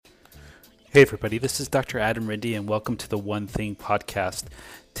Hey everybody, this is Dr. Adam Rindy and welcome to the One Thing podcast.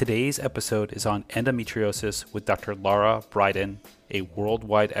 Today's episode is on endometriosis with Dr. Lara Briden, a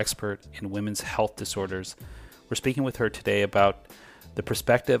worldwide expert in women's health disorders. We're speaking with her today about the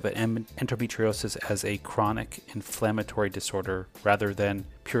perspective of endometriosis as a chronic inflammatory disorder rather than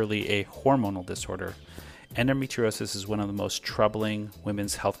purely a hormonal disorder. Endometriosis is one of the most troubling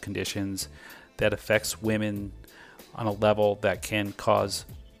women's health conditions that affects women on a level that can cause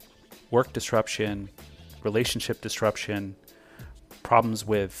work disruption, relationship disruption, problems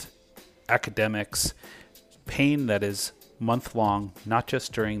with academics, pain that is month-long, not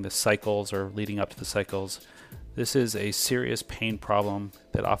just during the cycles or leading up to the cycles. This is a serious pain problem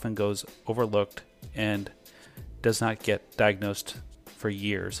that often goes overlooked and does not get diagnosed for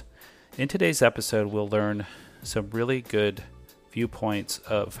years. In today's episode, we'll learn some really good viewpoints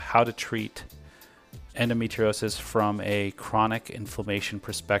of how to treat endometriosis from a chronic inflammation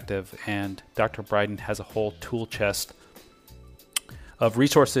perspective, and Dr. Briden has a whole tool chest of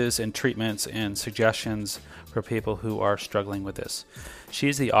resources and treatments and suggestions for people who are struggling with this. She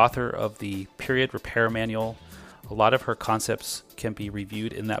is the author of the Period Repair Manual. A lot of her concepts can be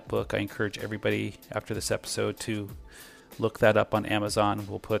reviewed in that book. I encourage everybody after this episode to look that up on Amazon.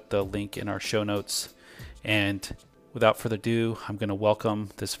 We'll put the link in our show notes. And without further ado, I'm going to welcome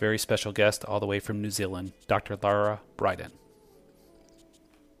this very special guest all the way from New Zealand, Dr. Lara Briden.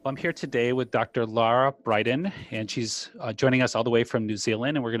 I'm here today with Dr. Lara Briden, and she's joining us all the way from New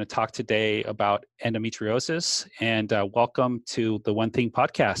Zealand, and we're going to talk today about endometriosis. And welcome to the One Thing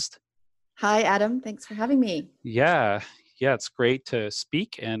podcast. Hi, Adam. Thanks for having me. Yeah, it's great to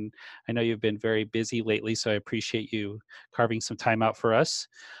speak, and I know you've been very busy lately, so I appreciate you carving some time out for us.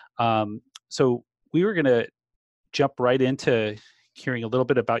 So we were going to jump right into hearing a little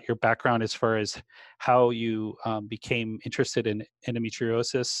bit about your background as far as how you became interested in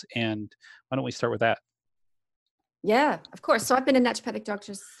endometriosis. And why don't we start with that? Yeah, of course. So I've been a naturopathic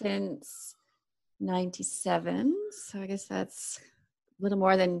doctor since 97. So I guess that's a little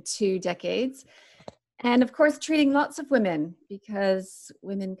more than 2 decades. And of course, treating lots of women, because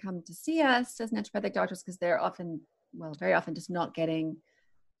women come to see us as naturopathic doctors because they're very often just not getting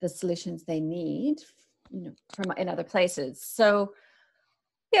the solutions they need, from in other places. So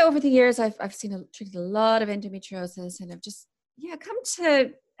yeah, over the years, I've treated a lot of endometriosis, and I've just come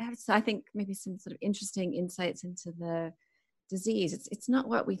to have, I think, maybe some sort of interesting insights into the disease. It's not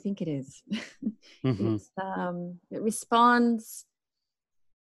what we think it is. Mm-hmm. It responds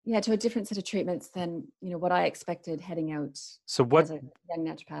to a different set of treatments than what I expected heading out as a young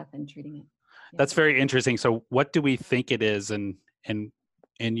naturopath and treating it. Yeah. That's very interesting. So what do we think it is, and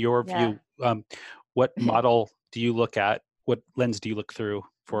in your view, what model do you look at? What lens do you look through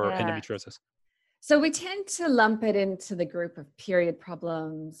for endometriosis? So we tend to lump it into the group of period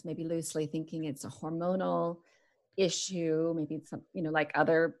problems, maybe loosely thinking it's a hormonal issue. Maybe it's some, like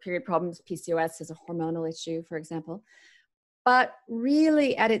other period problems, PCOS is a hormonal issue, for example. But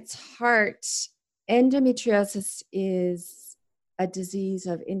really at its heart, endometriosis is a disease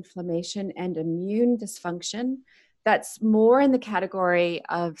of inflammation and immune dysfunction that's more in the category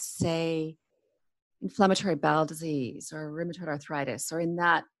of, say, inflammatory bowel disease or rheumatoid arthritis, or in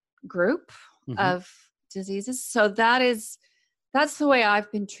that group of diseases. So that's the way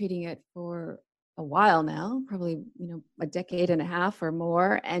I've been treating it for a while now, probably, a decade and a half or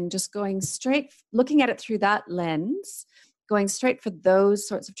more, and just going straight, looking at it through that lens, going straight for those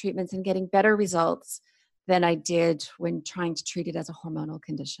sorts of treatments and getting better results than I did when trying to treat it as a hormonal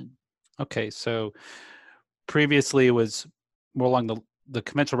condition. Okay, so previously it was more along the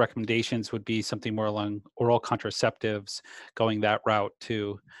conventional recommendations would be something more along oral contraceptives, going that route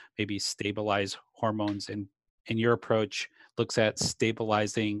to maybe stabilize hormones. And your approach looks at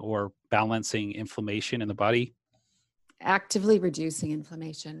stabilizing or balancing inflammation in the body. Actively reducing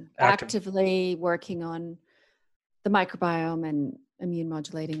inflammation, actively working on the microbiome and immune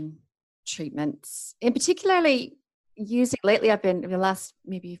modulating treatments. And particularly lately I've been, in the last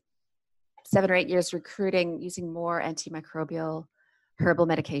maybe 7 or 8 years, using more antimicrobial herbal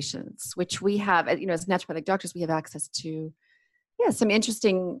medications, which we have, as naturopathic doctors, we have access to, some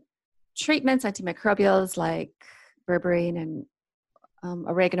interesting treatments, antimicrobials like berberine and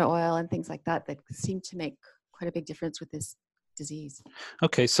oregano oil and things like that seem to make quite a big difference with this disease.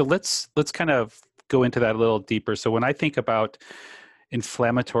 Okay, so let's kind of go into that a little deeper. So when I think about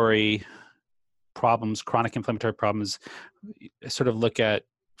inflammatory problems, chronic inflammatory problems, I sort of look at,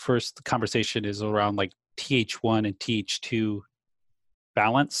 first, the conversation is around like Th1 and Th2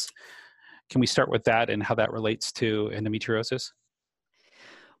 balance. Can we start with that and how that relates to endometriosis?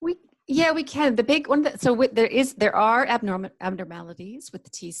 We can. The big one there are abnormalities with the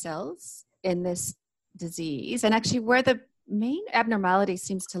T cells in this disease. And actually where the main abnormality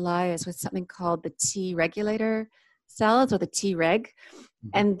seems to lie is with something called the T regulator cells, or the Treg.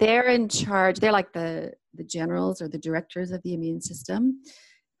 And they're in charge, they're like the generals or the directors of the immune system,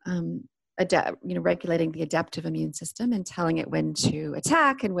 regulating the adaptive immune system and telling it when to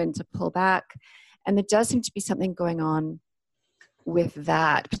attack and when to pull back. And there does seem to be something going on with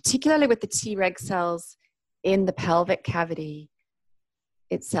that, particularly with the Treg cells in the pelvic cavity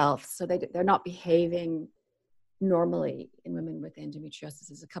itself. So they're not behaving normally in women with endometriosis.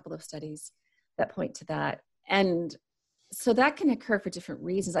 There's a couple of studies that point to that. And so that can occur for different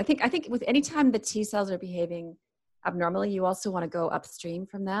reasons. I think with any time the T cells are behaving abnormally, you also want to go upstream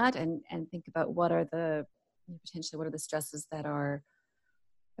from that and think about what are the stresses that are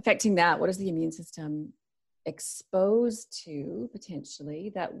affecting that. What is the immune system exposed to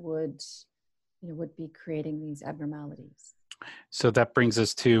potentially that would be creating these abnormalities? So that brings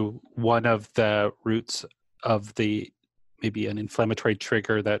us to one of the roots of maybe an inflammatory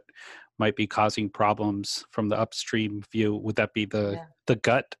trigger that might be causing problems from the upstream view. Would that be the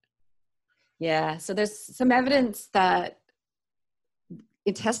gut? Yeah, so there's some evidence that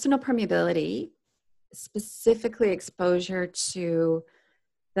intestinal permeability, specifically exposure to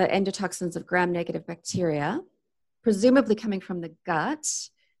the endotoxins of gram-negative bacteria, presumably coming from the gut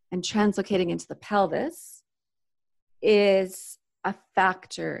and translocating into the pelvis, is a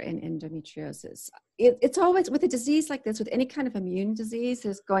factor in endometriosis. It's always, with a disease like this, with any kind of immune disease,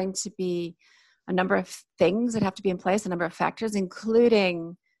 there's going to be a number of things that have to be in place, a number of factors,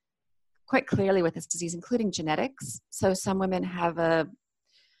 including, quite clearly with this disease, including genetics. So some women have a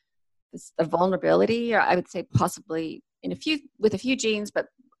vulnerability, or I would say possibly with a few genes, but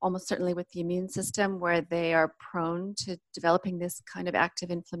almost certainly with the immune system, where they are prone to developing this kind of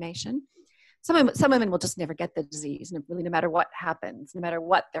active inflammation. Some women will just never get the disease, and really, no matter what happens, no matter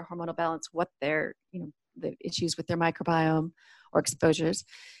what their hormonal balance, what their, the issues with their microbiome or exposures.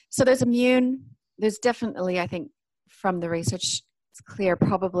 So there's definitely, I think, from the research, it's clear,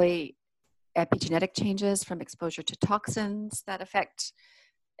 probably epigenetic changes from exposure to toxins that affect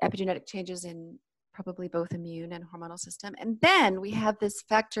epigenetic changes in probably both immune and hormonal system. And then we have this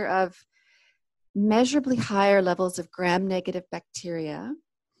factor of measurably higher levels of gram-negative bacteria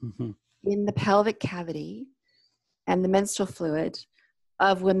in the pelvic cavity and the menstrual fluid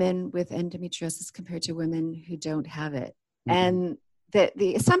of women with endometriosis compared to women who don't have it. And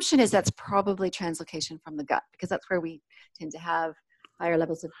the assumption is that's probably translocation from the gut, because that's where we tend to have higher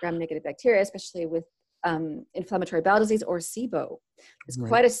levels of gram-negative bacteria, especially with inflammatory bowel disease or SIBO. There's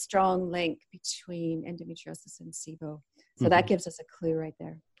quite a strong link between endometriosis and SIBO. So that gives us a clue right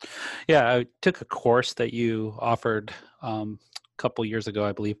there. Yeah, I took a course that you offered couple years ago,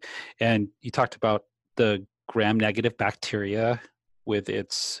 I believe, and you talked about the gram-negative bacteria with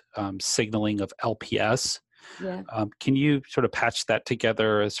its signaling of LPS. Yeah. Can you sort of patch that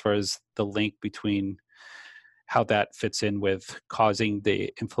together as far as the link between how that fits in with causing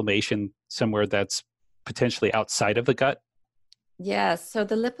the inflammation somewhere that's potentially outside of the gut? Yeah, so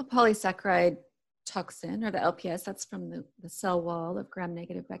the lipopolysaccharide toxin, or the LPS, that's from the cell wall of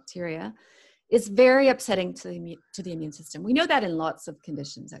gram-negative bacteria, is very upsetting to the immune system. We know that in lots of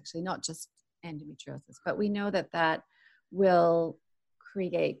conditions, actually, not just endometriosis, but we know that will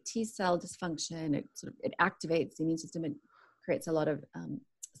create T cell dysfunction. It activates the immune system. It creates a lot of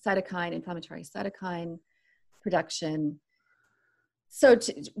inflammatory cytokine production. So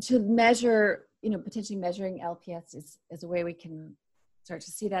to measure, potentially measuring LPS is a way we can start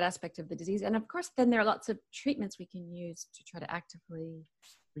to see that aspect of the disease. And of course, then there are lots of treatments we can use to try to actively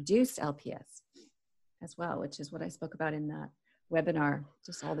reduce LPS as well, which is what I spoke about in that webinar,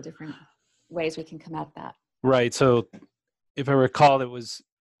 just all the different ways we can come at that. Right. So if I recall, it was,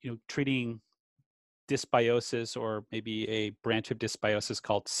 treating dysbiosis, or maybe a branch of dysbiosis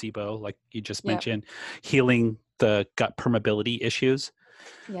called SIBO, like you just mentioned, healing the gut permeability issues.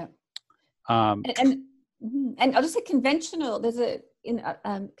 Yeah. And I'll just say conventional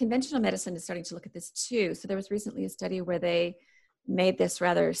medicine is starting to look at this too. So there was recently a study where they made this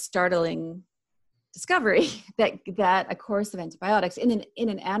rather startling discovery that a course of antibiotics in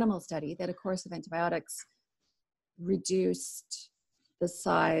an animal study, that a course of antibiotics reduced the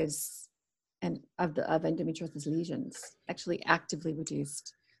size of endometriosis lesions, actually actively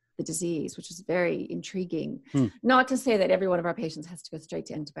reduced the disease, which is very intriguing. Not to say that every one of our patients has to go straight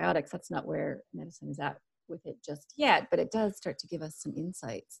to antibiotics. That's not where medicine is at with it just yet, but it does start to give us some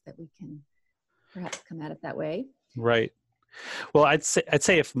insights that we can perhaps come at it that way. Right. Well, I'd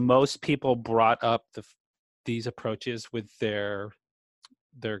say if most people brought up these approaches with their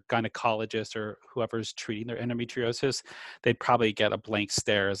their gynecologist or whoever's treating their endometriosis, they'd probably get a blank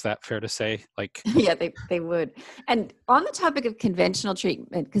stare. Is that fair to say? Like, Yeah, they would. And on the topic of conventional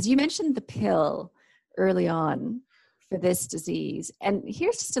treatment, because you mentioned the pill early on for this disease, and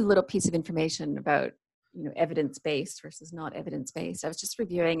here's just a little piece of information about, evidence-based versus not evidence-based. I was just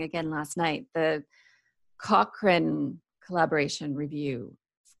reviewing again last night the Cochrane collaboration review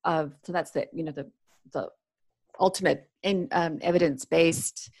so that's the ultimate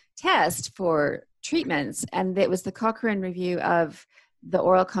evidence-based test for treatments, and it was the Cochrane review of the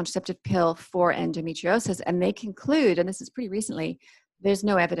oral contraceptive pill for endometriosis, and they conclude, and this is pretty recently, there's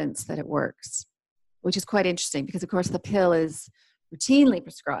no evidence that it works, which is quite interesting because, of course, the pill is routinely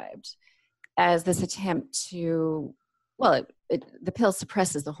prescribed as this attempt to, the pill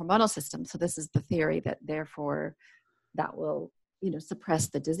suppresses the hormonal system. So this is the theory that therefore that will, suppress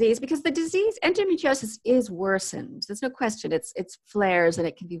the disease, because the disease, endometriosis, is worsened. There's no question. It's flares, and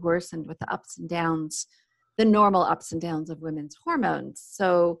it can be worsened with the ups and downs, the normal ups and downs of women's hormones.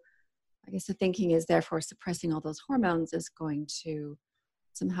 So I guess the thinking is therefore suppressing all those hormones is going to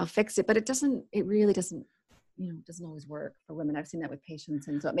somehow fix it, but it really doesn't always work for women. I've seen that with patients.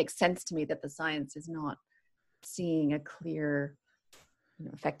 And so it makes sense to me that the science is not seeing a clear,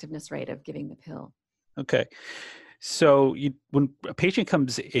 effectiveness rate of giving the pill. okay. So when a patient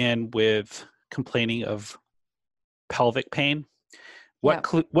comes in with complaining of pelvic pain, what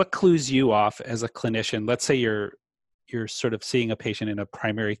clues you off as a clinician? Let's say you're sort of seeing a patient in a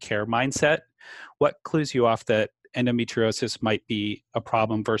primary care mindset. What clues you off that endometriosis might be a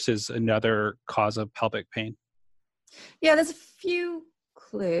problem versus another cause of pelvic pain? Yeah, there's a few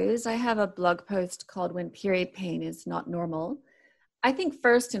clues. I have a blog post called "When Period Pain is Not Normal." I think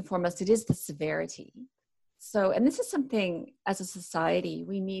first and foremost, it is the severity. So, and this is something as a society,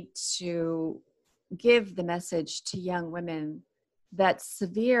 we need to give the message to young women that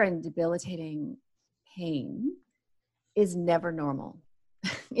severe and debilitating pain is never normal.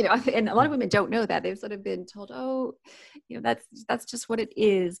 And a lot of women don't know that. They've sort of been told, oh, that's just what it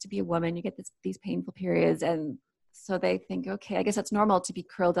is to be a woman. You get these painful periods. And so they think, okay, I guess that's normal to be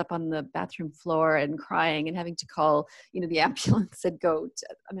curled up on the bathroom floor and crying and having to call, the ambulance and go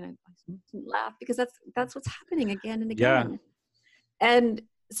I laugh because that's what's happening again and again. Yeah. And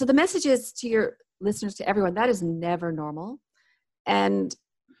so the message is to your listeners, to everyone, that is never normal. And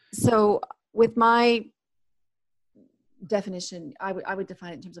so with my definition, I would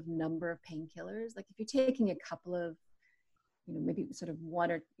define it in terms of number of painkillers. Like if you're taking a couple of, maybe sort of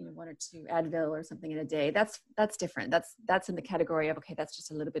one or two Advil or something in a day, that's different. That's in the category of, okay, that's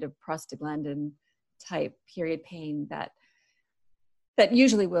just a little bit of prostaglandin type period pain that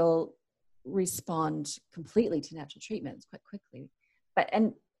usually will respond completely to natural treatments quite quickly.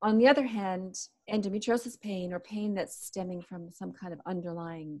 And on the other hand, endometriosis pain, or pain that's stemming from some kind of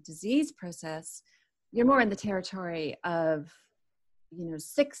underlying disease process, you're more in the territory of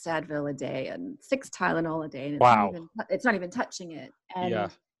 6 Advil a day and 6 Tylenol a day, and it's not even touching it,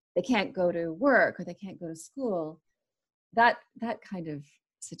 and they can't go to work or they can't go to school. That kind of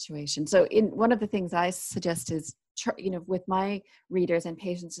situation. So, one of the things I suggest is, with my readers and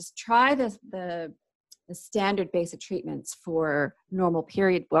patients, is try the standard basic treatments for normal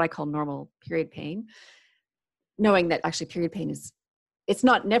period, what I call normal period pain, knowing that actually period pain it's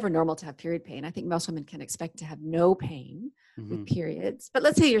not never normal to have period pain. I think most women can expect to have no pain with periods. But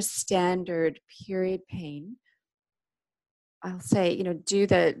let's say your standard period pain, I'll say, do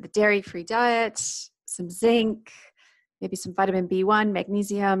the dairy-free diet, some zinc, maybe some vitamin B1,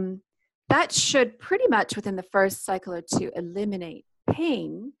 magnesium. That should pretty much within the first cycle or two eliminate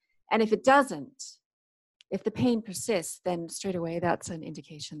pain. And if it doesn't, if the pain persists, then straight away that's an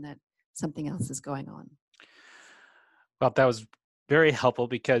indication that something else is going on. Well, that was very helpful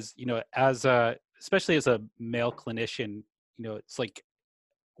because, especially as a male clinician, it's like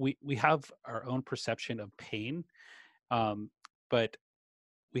we have our own perception of pain, but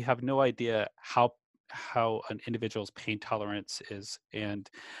we have no idea how an individual's pain tolerance is. And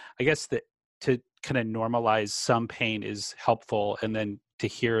I guess that to kind of normalize some pain is helpful, and then to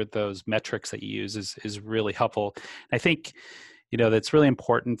hear those metrics that you use is really helpful. I think, that's really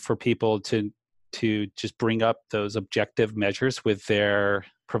important for people to just bring up those objective measures with their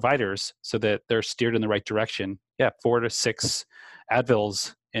providers so that they're steered in the right direction. 4 to 6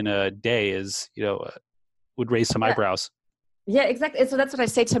 Advils in a day is, would raise some eyebrows. Yeah, exactly. So that's what I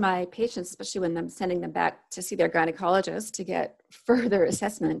say to my patients, especially when I'm sending them back to see their gynecologist to get further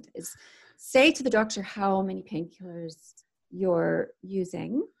assessment, is say to the doctor how many painkillers you're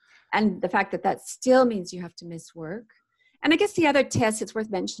using, and the fact that still means you have to miss work. And I guess the other test, it's worth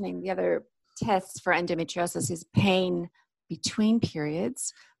mentioning, the other tests for endometriosis is pain between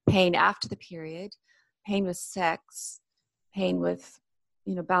periods, pain after the period, pain with sex, pain with,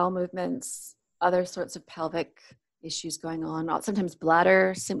 bowel movements, other sorts of pelvic issues going on. Sometimes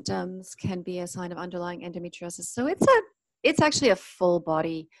bladder symptoms can be a sign of underlying endometriosis. So it's actually a full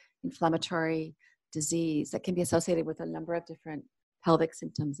body inflammatory disease that can be associated with a number of different pelvic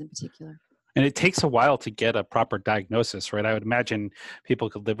symptoms in particular. And it takes a while to get a proper diagnosis, right? I would imagine people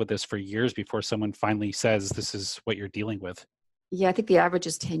could live with this for years before someone finally says this is what you're dealing with. Yeah, I think the average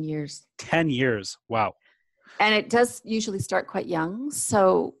is 10 years. 10 years. Wow. And it does usually start quite young.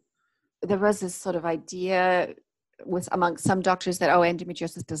 So there was this sort of idea amongst some doctors that,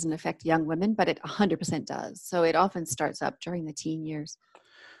 endometriosis doesn't affect young women, but it 100% does. So it often starts up during the teen years.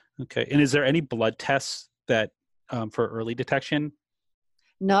 Okay. And is there any blood tests that for early detection?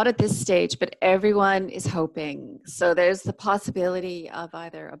 Not at this stage, but everyone is hoping. So there's the possibility of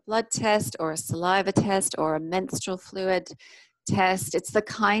either a blood test or a saliva test or a menstrual fluid test. It's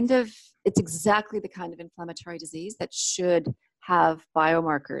exactly the kind of inflammatory disease that should have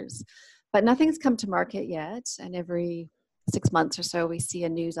biomarkers. But nothing's come to market yet. And every 6 months or so, we see a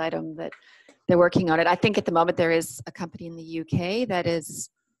news item that they're working on it. I think at the moment there is a company in the UK that is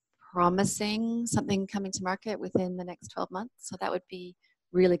promising something coming to market within the next 12 months. So that would be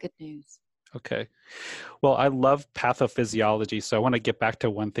really good news. Okay. Well, I love pathophysiology. So I want to get back to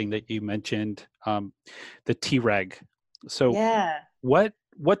one thing that you mentioned, the Treg. So yeah.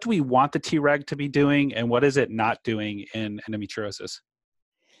 What do we want the Treg to be doing, and what is it not doing in endometriosis?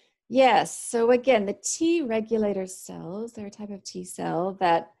 Yes. So again, the T regulator cells, they're a type of T cell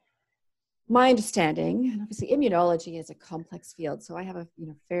that, my understanding, and obviously immunology is a complex field, so I have a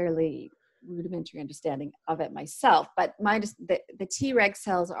fairly rudimentary understanding of it myself, but the Treg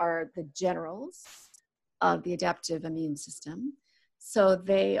cells are the generals of the adaptive immune system. So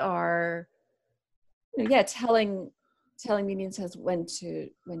they are, telling the immune cells when to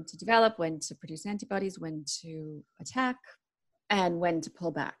develop, when to produce antibodies, when to attack, and when to pull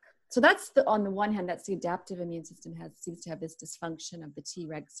back. So that's on the one hand, that's the adaptive immune system seems to have this dysfunction of the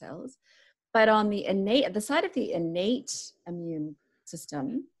Treg cells. But on the side of the innate immune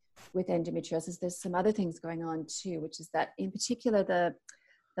system with endometriosis, there's some other things going on too, which is that in particular, the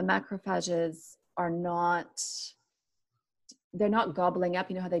macrophages they're not gobbling up.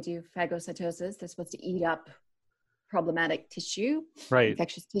 You know how they do phagocytosis? They're supposed to eat up problematic tissue, right?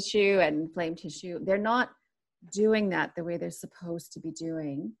 Infectious tissue and inflamed tissue. They're not doing that the way they're supposed to be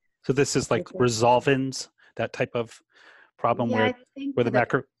doing. So this is like resolvins, that type of problem where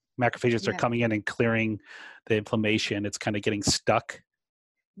the macrophages are coming in and clearing the inflammation. It's kind of getting stuck.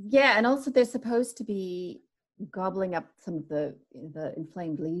 Yeah, and also they're supposed to be gobbling up some of the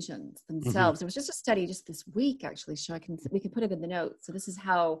inflamed lesions themselves. There was just a study just this week, actually, so we can put it in the notes. So this is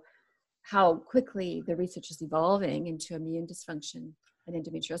how quickly the research is evolving into immune dysfunction and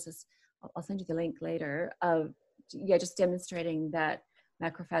endometriosis. I'll send you the link later of just demonstrating that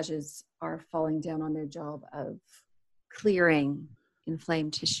macrophages are falling down on their job of clearing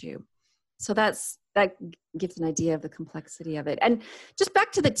inflamed tissue. So that gives an idea of the complexity of it. And just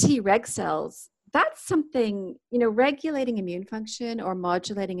back to the Treg cells, that's something, regulating immune function or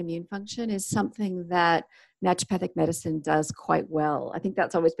modulating immune function is something that naturopathic medicine does quite well. I think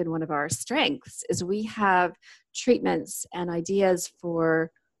that's always been one of our strengths, is we have treatments and ideas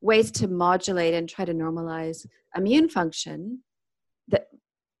for ways to modulate and try to normalize immune function, that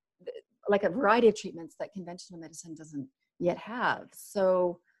like a variety of treatments that conventional medicine doesn't yet have.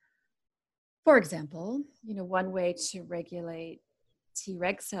 So, for example, one way to regulate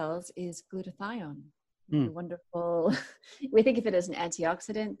Treg cells is glutathione. Wonderful. We think of it as an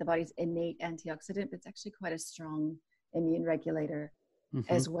antioxidant, the body's innate antioxidant, but it's actually quite a strong immune regulator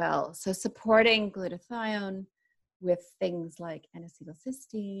as well. So supporting glutathione with things like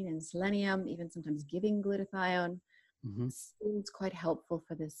N-acetylcysteine and selenium, even sometimes giving glutathione, seems quite helpful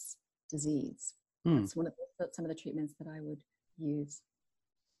for this disease. That's some of the treatments that I would use.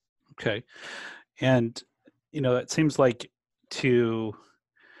 Okay. And, it seems like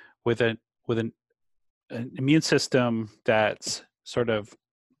with an immune system that's sort of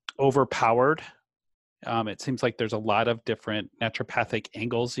overpowered, it seems like there's a lot of different naturopathic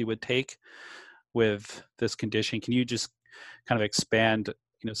angles you would take with this condition. Can you just kind of expand,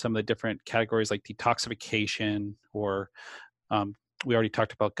 some of the different categories like detoxification or we already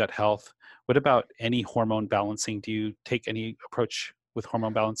talked about gut health. What about any hormone balancing? Do you take any approach with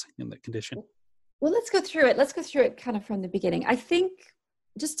hormone balancing in the condition? Well, let's go through it kind of from the beginning. I think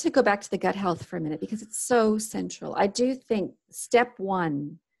just to go back to the gut health for a minute, because it's so central. I do think step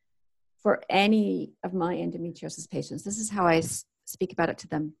one for any of my endometriosis patients, this is how I speak about it to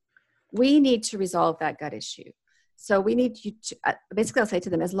them. We need to resolve that gut issue. So we need you to, basically I'll say to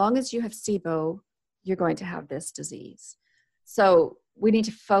them, as long as you have SIBO, you're going to have this disease. So we need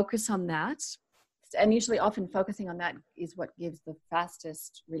to focus on that. And usually often focusing on that is what gives the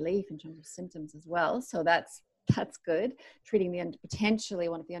fastest relief in terms of symptoms as well. So that's good. Treating the potentially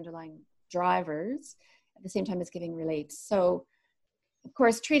one of the underlying drivers at the same time as giving relief. So of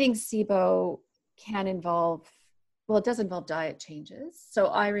course, treating SIBO can involve, well, it does involve diet changes. So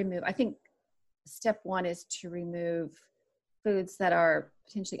I think step one is to remove foods that are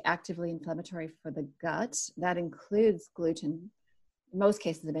potentially actively inflammatory for the gut. That includes gluten. In most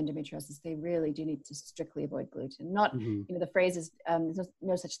cases of endometriosis, they really do need to strictly avoid gluten. Not, the phrase is, there's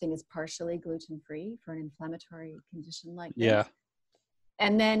no such thing as partially gluten-free for an inflammatory condition like this. Yeah.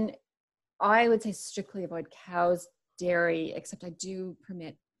 And then I would say strictly avoid cows, dairy, except I do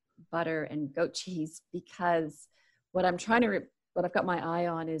permit butter and goat cheese, because what I've got my eye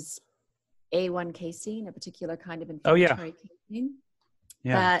on is A1 casein, a particular kind of inflammatory casein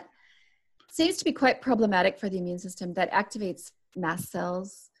that seems to be quite problematic for the immune system, that activates mast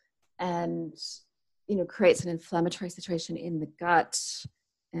cells and, creates an inflammatory situation in the gut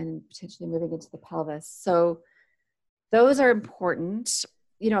and potentially moving into the pelvis. So those are important.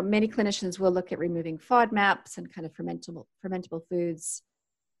 Many clinicians will look at removing FODMAPs and kind of fermentable foods,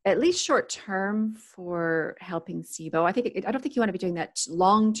 at least short term, for helping SIBO. I don't think you want to be doing that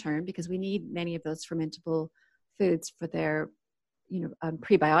long term, because we need many of those fermentable foods for their,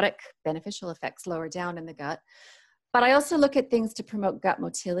 prebiotic beneficial effects lower down in the gut. But I also look at things to promote gut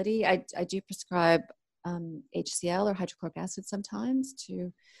motility. I do prescribe HCl or hydrochloric acid sometimes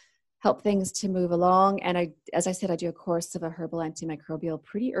to help things to move along. And as I said, I do a course of a herbal antimicrobial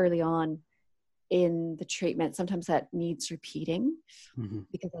pretty early on in the treatment. Sometimes that needs repeating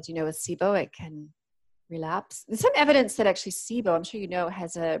because, as you know, with SIBO, it can relapse. There's some evidence that actually SIBO, I'm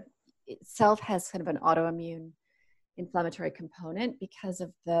sure itself has kind of an autoimmune inflammatory component because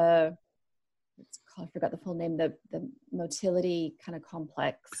of I forgot the full name, the motility kind of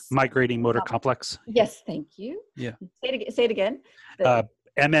complex. Migrating motor complex. Yes, thank you. Yeah. Say it again.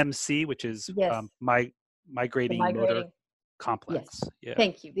 MMC, which is migrating motor complex. Yes. Yeah.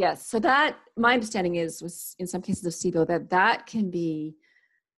 Thank you. Yes. So that, my understanding was in some cases of SIBO that can be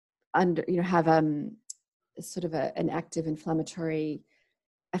have sort of an active inflammatory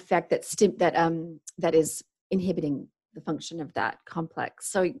effect that is inhibiting the function of that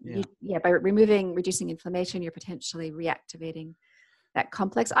complex. So by reducing inflammation, you're potentially reactivating that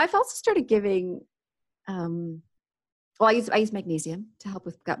complex. I've also started giving, I use magnesium to help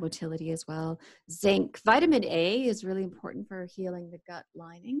with gut motility as well. Zinc, vitamin A is really important for healing the gut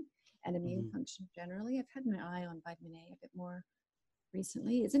lining and immune function generally. I've had my eye on vitamin A a bit more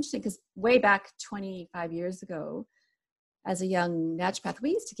recently. It's interesting because way back 25 years ago, as a young naturopath, we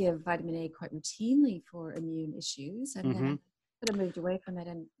used to give vitamin A quite routinely for immune issues. And then I sort of moved away from it,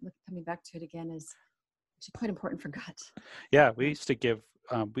 and coming back to it again is actually quite important for gut. Yeah, we used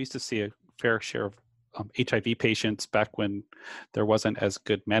to see a fair share of HIV patients back when there wasn't as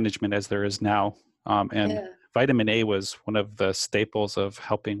good management as there is now. Vitamin A was one of the staples of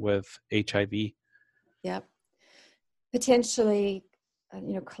helping with HIV. Yep. Potentially,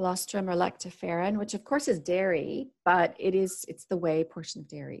 colostrum or lactoferrin, which of course is dairy, but it's the whey portion of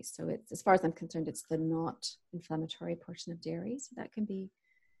dairy. So it's, as far as I'm concerned, it's the not inflammatory portion of dairy. So that can be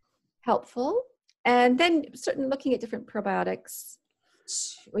helpful. And then certainly looking at different probiotics,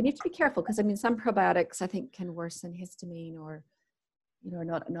 we need to be careful because some probiotics I think can worsen histamine or, are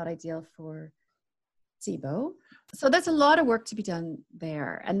not ideal for SIBO. So there's a lot of work to be done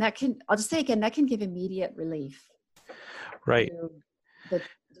there. And I'll just say again, that can give immediate relief. Right. To the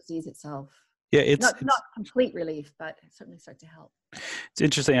disease itself. Yeah, it's not complete relief, but certainly start to help. It's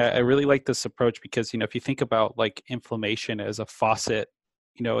interesting. I really like this approach because, if you think about like inflammation as a faucet,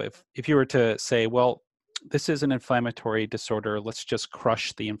 if you were to say, well, this is an inflammatory disorder, let's just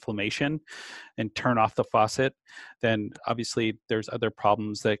crush the inflammation and turn off the faucet, then obviously there's other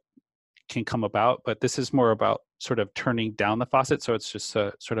problems that can come about. But this is more about sort of turning down the faucet. So it's just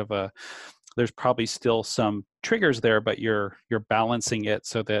there's probably still some triggers there, but you're balancing it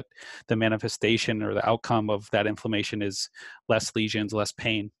so that the manifestation or the outcome of that inflammation is less lesions, less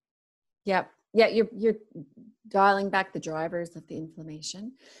pain. Yep. Yeah, you're dialing back the drivers of the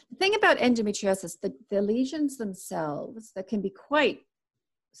inflammation. The thing about endometriosis, the lesions themselves that can be quite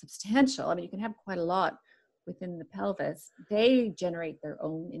substantial. You can have quite a lot within the pelvis. They generate their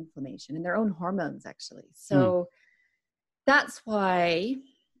own inflammation and their own hormones, actually. So that's why,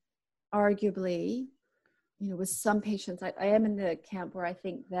 arguably, with some patients, I am in the camp where I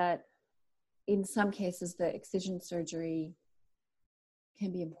think that in some cases the excision surgery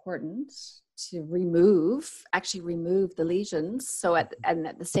can be important to remove the lesions. So at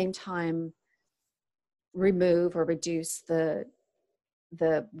the same time, remove or reduce the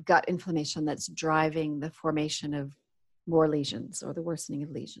gut inflammation that's driving the formation of more lesions or the worsening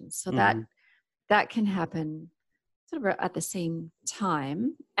of lesions. So that can happen sort of at the same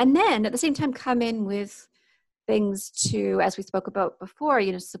time. And then at the same time come in with things to, as we spoke about before,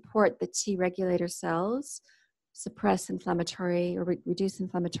 support the T regulator cells, suppress inflammatory or reduce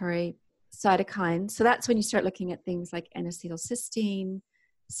inflammatory cytokines. So that's when you start looking at things like N-acetylcysteine,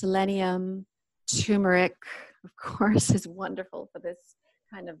 selenium, turmeric, of course, is wonderful for this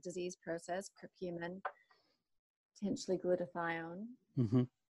kind of disease process, curcumin, potentially glutathione.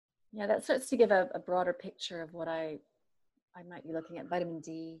 Yeah, that starts to give a broader picture of what I might be looking at. Vitamin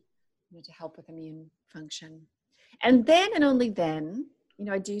D, to help with immune function. And then and only then,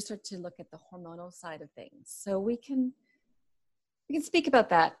 I do start to look at the hormonal side of things. So we can speak about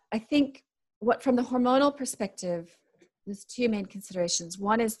that. I think from the hormonal perspective, there's two main considerations.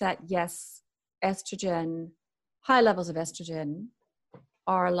 One is that, yes, estrogen, high levels of estrogen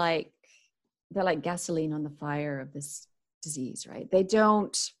are they're like gasoline on the fire of this disease, right?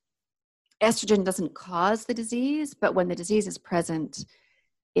 Estrogen doesn't cause the disease, but when the disease is present,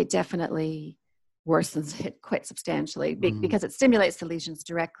 it definitely worsens it quite substantially because it stimulates the lesions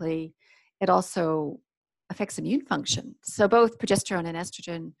directly. It also affects immune function. So both progesterone and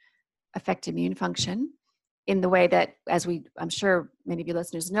estrogen affect immune function in the way that, I'm sure many of you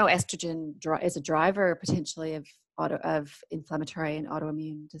listeners know, estrogen is a driver potentially of inflammatory and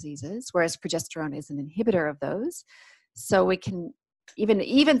autoimmune diseases, whereas progesterone is an inhibitor of those. So we can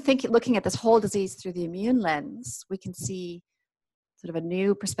looking at this whole disease through the immune lens, we can see sort of a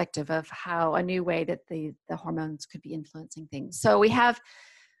new perspective of a new way that the hormones could be influencing things. So we have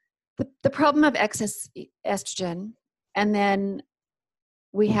the problem of excess estrogen, and then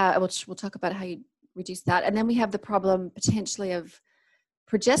we'll talk about how you reduce that. And then we have the problem potentially of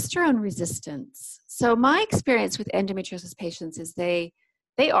progesterone resistance. So my experience with endometriosis patients is they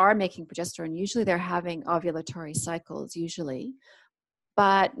are making progesterone. Usually they're having ovulatory cycles,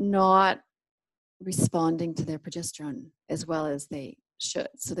 but not responding to their progesterone as well as they should.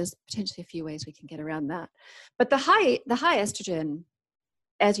 So there's potentially a few ways we can get around that. But the high estrogen,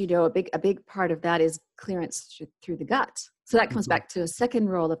 as you know, a big part of that is clearance through the gut. So that comes back to a second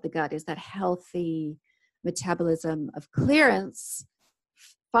role of the gut, is that healthy metabolism of clearance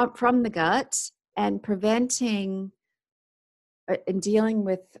from the gut and preventing and dealing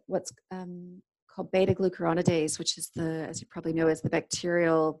with what's called beta-glucuronidase, which is as you probably know, is the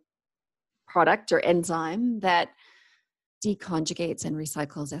bacterial product or enzyme that deconjugates and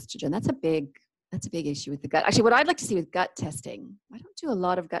recycles estrogen. That's a big issue with the gut. Actually, what I'd like to see with gut testing, I don't do a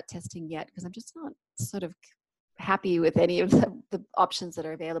lot of gut testing yet because I'm just not sort of happy with any of the options that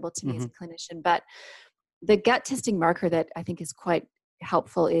are available to me as a clinician. But the gut testing marker that I think is quite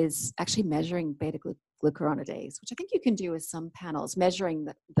helpful is actually measuring beta-glucuronidase, which I think you can do with some panels, measuring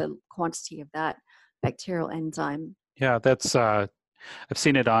the quantity of that bacterial enzyme. Yeah, that's I've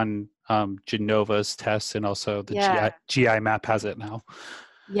seen it on Genova's tests, and also the GI map has it now.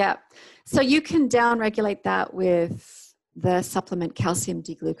 Yeah. So you can downregulate that with the supplement calcium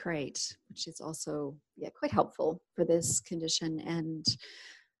D-glucarate, which is also quite helpful for this condition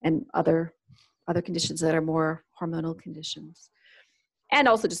and other conditions that are more hormonal conditions. And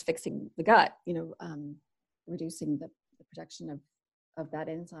also just fixing the gut, reducing the production of that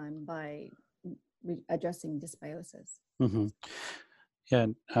enzyme by addressing dysbiosis. Yeah.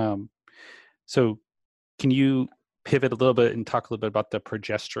 So can you pivot a little bit and talk a little bit about the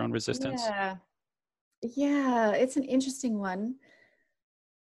progesterone resistance? Yeah, it's an interesting one.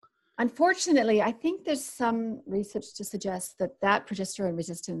 Unfortunately, I think there's some research to suggest that progesterone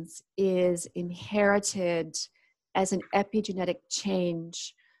resistance is inherited as an epigenetic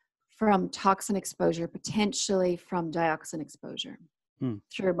change from toxin exposure, potentially from dioxin exposure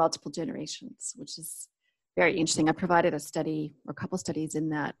through multiple generations, which is very interesting. I provided a study or a couple studies in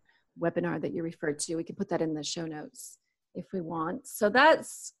that webinar that you referred to. We can put that in the show notes if we want. So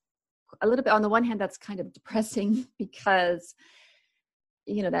that's a little bit, on the one hand, that's kind of depressing because,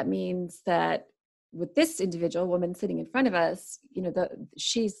 that means that with this individual woman sitting in front of us,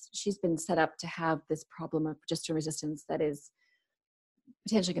 she's been set up to have this problem of progesterone resistance that is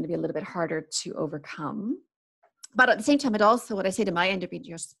potentially going to be a little bit harder to overcome. But at the same time, what I say to my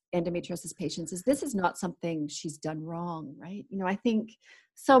endometriosis patients is this is not something she's done wrong, right? I think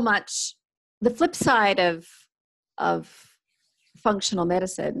so much the flip side of functional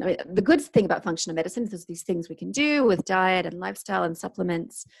medicine. I mean, the good thing about functional medicine is there's these things we can do with diet and lifestyle and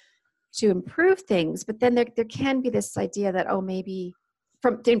supplements to improve things. But then there can be this idea that, maybe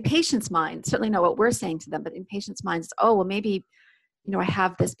in patients' minds, certainly not what we're saying to them, but in patients' minds, oh, well, maybe, I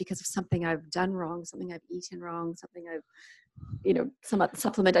have this because of something I've done wrong, something I've eaten wrong, something I've, some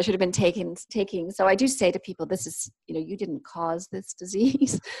supplement I should have been taking. So I do say to people, this is, you didn't cause this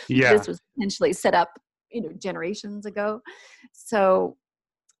disease. Yeah, This was potentially set up, generations ago. So,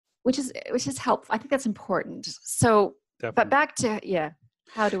 which is helpful. I think that's important. So, but definitely. back to,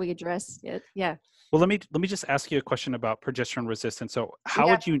 how do we address it? Yeah. Well, let me just ask you a question about progesterone resistance. So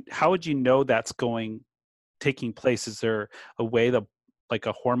Yeah. how would you know that's taking place? Is there a way that like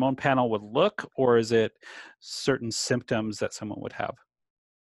a hormone panel would look, or is it certain symptoms that someone would have, or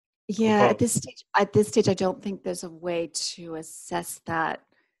Yeah. both? At this stage, I don't think there's a way to assess that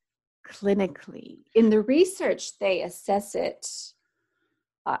clinically. In the research, they assess it.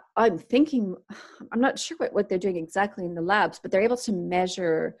 I'm thinking, I'm not sure what they're doing exactly in the labs, but they're able to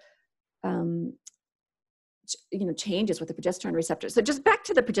measure, um, changes with the progesterone receptor. So just back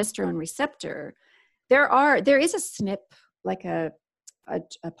to the progesterone receptor, there is a SNP, like a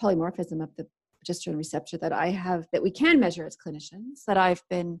polymorphism of the progesterone receptor that we can measure as clinicians, that I've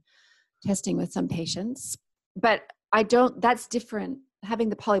been testing with some patients. But that's different. Having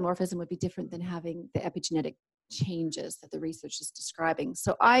the polymorphism would be different than having the epigenetic changes that the research is describing.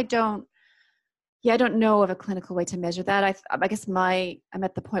 So I don't know of a clinical way to measure that. I guess I'm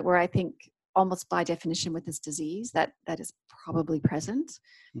at the point where I think almost by definition with this disease that is probably present,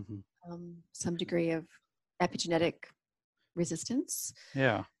 Hmm. some degree of epigenetic resistance.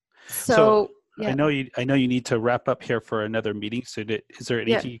 Yeah. So So yeah, I know you need to wrap up here for another meeting. So is there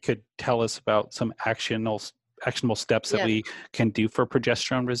yeah, anything you could tell us about some actionable steps that yeah. we can do for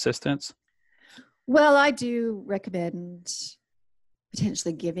progesterone resistance? Well, I do recommend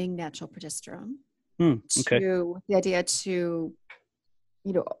potentially giving natural progesterone Okay. to the idea to,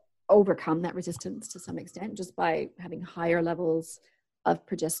 you know, overcome that resistance to some extent just by having higher levels of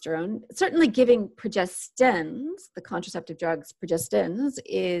progesterone. Certainly giving progestins, the contraceptive drugs progestins,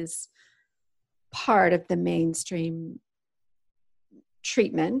 is part of the mainstream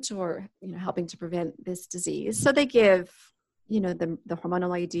treatment or, helping to prevent this disease. So they give, the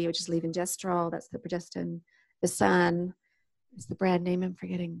hormonal IUD, which is levonorgestrel, that's the progestin. Visan is the brand name. I'm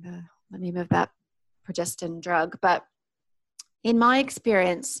forgetting the name of that progestin drug. But in my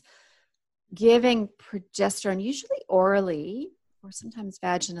experience, giving progesterone, usually orally or sometimes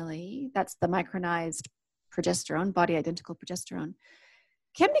vaginally, that's the micronized progesterone, body identical progesterone,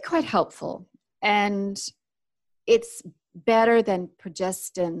 can be quite helpful. And it's better than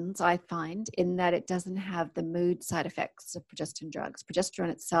progestins, I find, in that it doesn't have the mood side effects of progestin drugs. Progesterone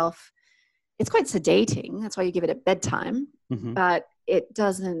itself, it's quite sedating. That's why you give it at bedtime, Hmm. but it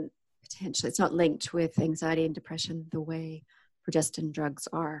doesn't it's not linked with anxiety and depression the way progestin drugs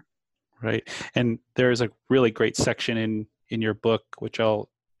are. Right. And there's a really great section in your book, which I'll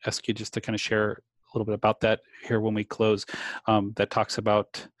ask you just to kind of share a little bit about that here when we close, that talks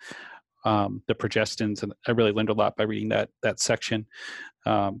about the progestins, and I really learned a lot by reading that section.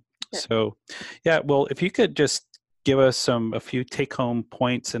 Sure. So, yeah. Well, if you could just give us a few take-home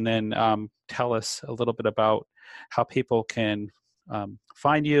points, and then tell us a little bit about how people can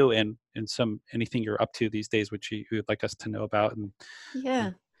find you and anything you're up to these days, which you would like us to know about. And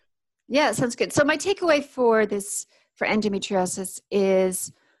Yeah. Yeah, sounds good. So my takeaway for endometriosis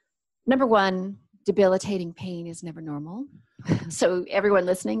is, number one, debilitating pain is never normal. So everyone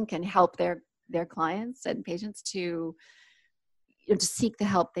listening can help their clients and patients to, to seek the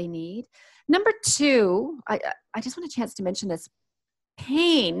help they need. Number two, I just want a chance to mention this.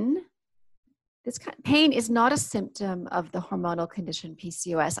 Pain, pain is not a symptom of the hormonal condition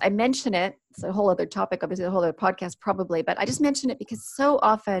PCOS. I mention it, it's a whole other topic, obviously a whole other podcast probably, but I just mention it because so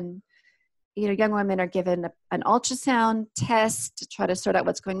often, young women are given an ultrasound test to try to sort out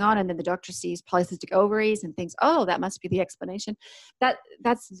what's going on, and then the doctor sees polycystic ovaries and thinks, "Oh, that must be the explanation."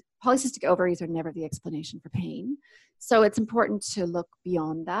 That's polycystic ovaries are never the explanation for pain. So it's important to look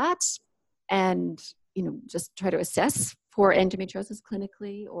beyond that, and just try to assess for endometriosis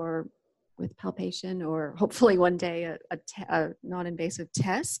clinically or with palpation, or hopefully one day a non-invasive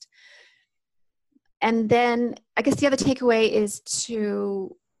test. And then I guess the other takeaway is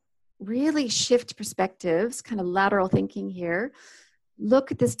to really shift perspectives, kind of lateral thinking here.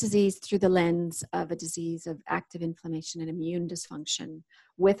 Look at this disease through the lens of a disease of active inflammation and immune dysfunction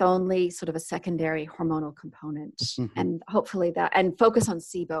with only sort of a secondary hormonal component. mhm. And hopefully and focus on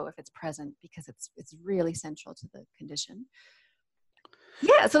SIBO if it's present, because it's really central to the condition.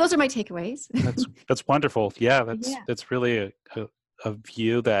 Yeah, so those are my takeaways. That's wonderful. Yeah, Yeah. that's really a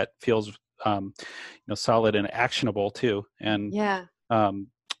view that feels solid and actionable too, Yeah. um,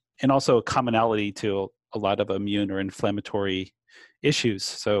 and also a commonality to a lot of immune or inflammatory issues.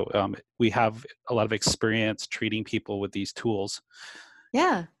 So we have a lot of experience treating people with these tools.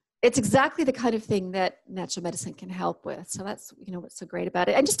 Yeah, it's exactly the kind of thing that natural medicine can help with. So that's, what's so great about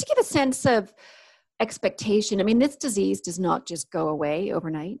it. And just to give a sense of expectation, I mean, this disease does not just go away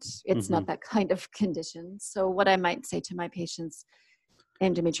overnight. It's not that kind of condition. So what I might say to my patients,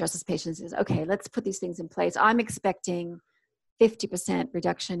 endometriosis patients, is, okay, let's put these things in place. I'm expecting 50%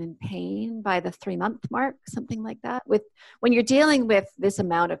 reduction in pain by the 3-month mark, something like that. When you're dealing with this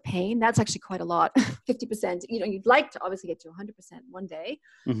amount of pain, that's actually quite a lot. 50%, you'd like to obviously get to 100% one day,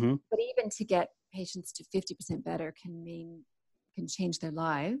 but even to get patients to 50% better can change their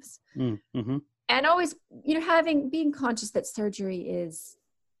lives. And always, being conscious that surgery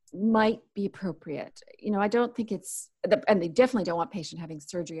might be appropriate. I don't think and they definitely don't want patient having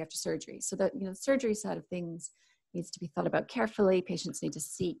surgery after surgery. So that, surgery side of things needs to be thought about carefully. Patients need to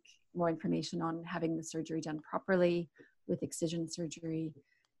seek more information on having the surgery done properly with excision surgery,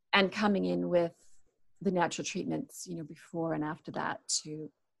 and coming in with the natural treatments, before and after that,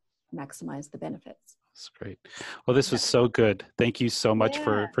 to maximize the benefits. That's great. Well, this was so good. Thank you so much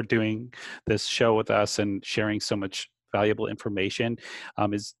for doing this show with us and sharing so much valuable information.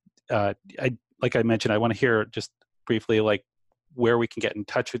 Like I mentioned, I want to hear just briefly, like, where we can get in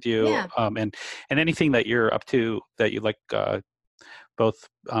touch with you, and anything that you're up to that you like, both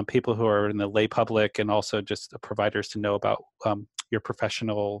people who are in the lay public and also just providers to know about your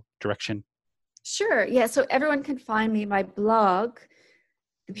professional direction. Sure. Yeah. So everyone can find me. My blog,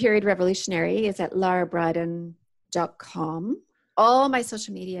 The Period Revolutionary, is at larabriden.com. All my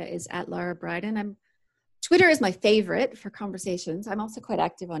social media is at Lara Briden. Twitter is my favorite for conversations. I'm also quite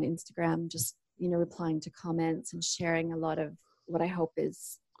active on Instagram, just, replying to comments and sharing a lot of what I hope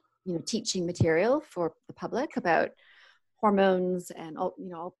is, teaching material for the public about hormones and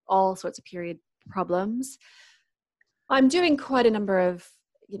all sorts of period problems. I'm doing quite a number of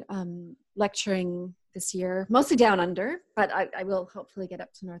lecturing this year, mostly down under, but I will hopefully get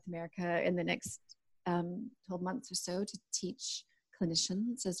up to North America in the next 12 months or so to teach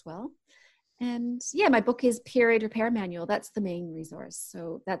clinicians as well. And my book is Period Repair Manual. That's the main resource.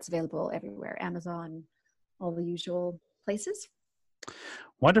 So that's available everywhere, Amazon, all the usual places.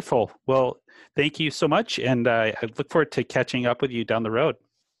 Wonderful. Well, thank you so much. And I look forward to catching up with you down the road.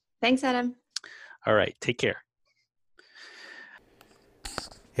 Thanks, Adam. All right. Take care.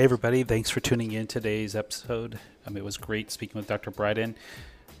 Hey, everybody. Thanks for tuning in today's episode. It was great speaking with Dr. Briden.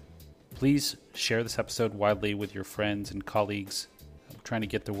 Please share this episode widely with your friends and colleagues. I'm trying to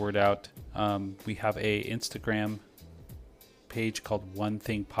get the word out. We have a Instagram page called One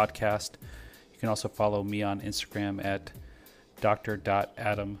Thing Podcast. You can also follow me on Instagram at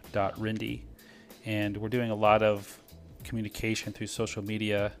dr.adam.rindy. And we're doing a lot of communication through social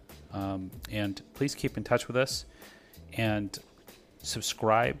media. And please keep in touch with us and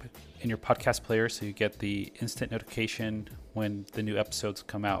subscribe in your podcast player so you get the instant notification when the new episodes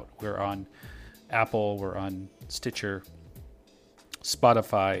come out. We're on Apple, we're on Stitcher,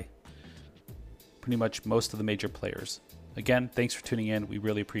 Spotify, pretty much most of the major players. Again, thanks for tuning in. We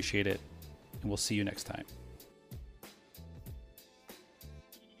really appreciate it, and we'll see you next time.